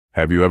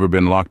Have you ever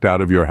been locked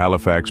out of your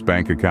Halifax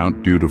bank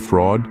account due to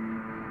fraud?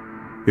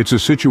 It's a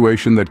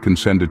situation that can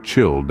send a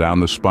chill down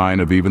the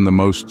spine of even the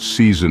most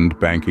seasoned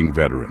banking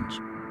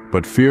veterans.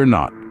 But fear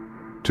not.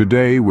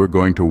 Today, we're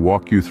going to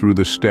walk you through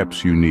the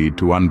steps you need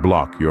to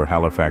unblock your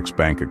Halifax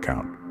bank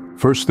account.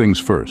 First things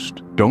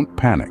first, don't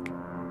panic.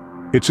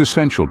 It's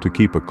essential to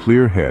keep a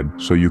clear head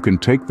so you can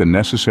take the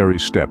necessary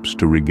steps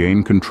to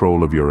regain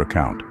control of your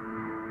account.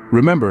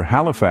 Remember,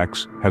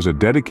 Halifax has a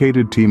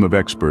dedicated team of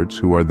experts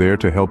who are there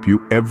to help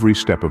you every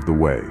step of the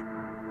way.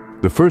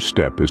 The first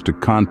step is to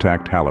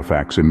contact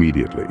Halifax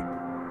immediately.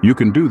 You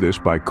can do this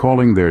by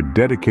calling their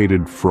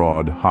dedicated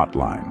fraud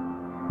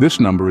hotline. This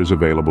number is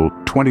available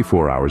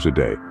 24 hours a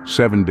day,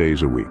 7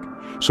 days a week.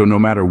 So no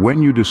matter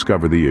when you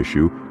discover the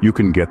issue, you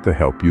can get the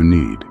help you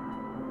need.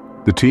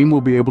 The team will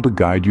be able to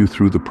guide you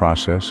through the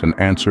process and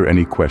answer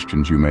any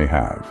questions you may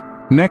have.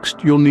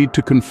 Next, you'll need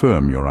to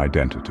confirm your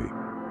identity.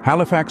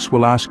 Halifax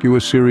will ask you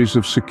a series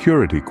of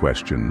security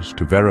questions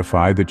to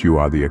verify that you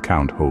are the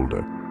account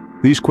holder.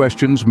 These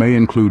questions may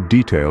include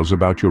details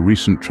about your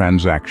recent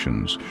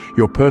transactions,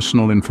 your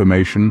personal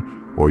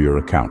information, or your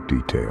account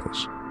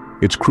details.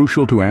 It's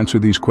crucial to answer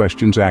these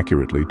questions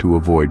accurately to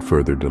avoid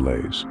further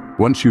delays.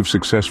 Once you've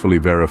successfully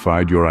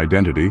verified your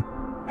identity,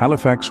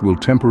 Halifax will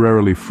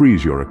temporarily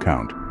freeze your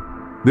account.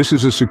 This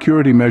is a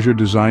security measure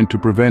designed to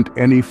prevent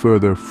any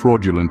further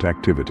fraudulent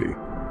activity.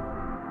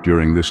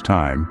 During this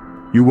time,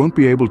 you won't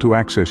be able to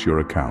access your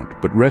account,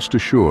 but rest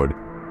assured,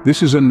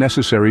 this is a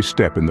necessary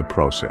step in the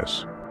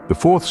process. The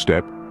fourth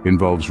step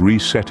involves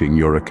resetting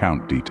your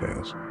account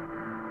details.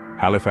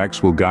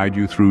 Halifax will guide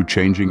you through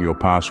changing your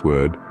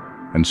password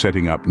and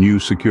setting up new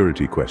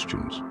security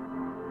questions.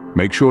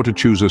 Make sure to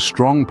choose a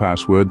strong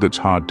password that's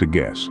hard to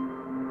guess,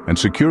 and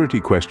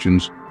security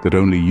questions that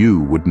only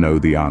you would know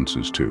the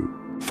answers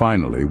to.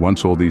 Finally,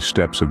 once all these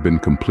steps have been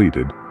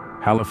completed,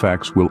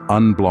 Halifax will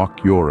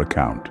unblock your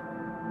account.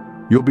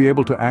 You'll be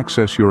able to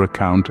access your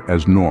account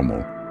as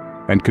normal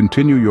and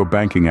continue your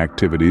banking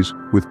activities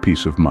with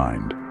peace of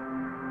mind.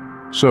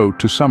 So,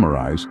 to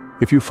summarize,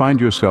 if you find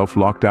yourself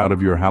locked out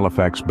of your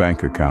Halifax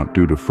bank account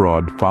due to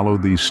fraud, follow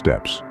these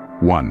steps.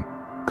 1.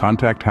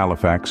 Contact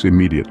Halifax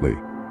immediately.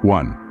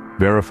 1.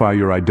 Verify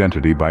your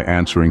identity by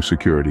answering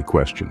security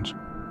questions.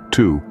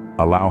 2.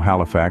 Allow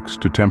Halifax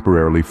to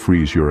temporarily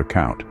freeze your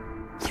account.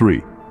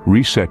 3.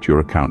 Reset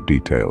your account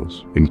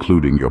details,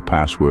 including your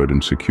password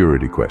and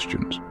security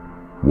questions.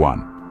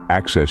 1.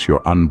 Access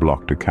your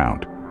unblocked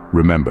account.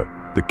 Remember,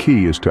 the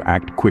key is to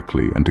act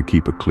quickly and to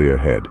keep a clear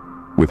head.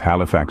 With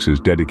Halifax's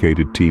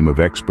dedicated team of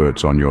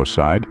experts on your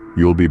side,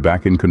 you'll be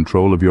back in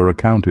control of your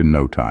account in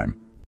no time.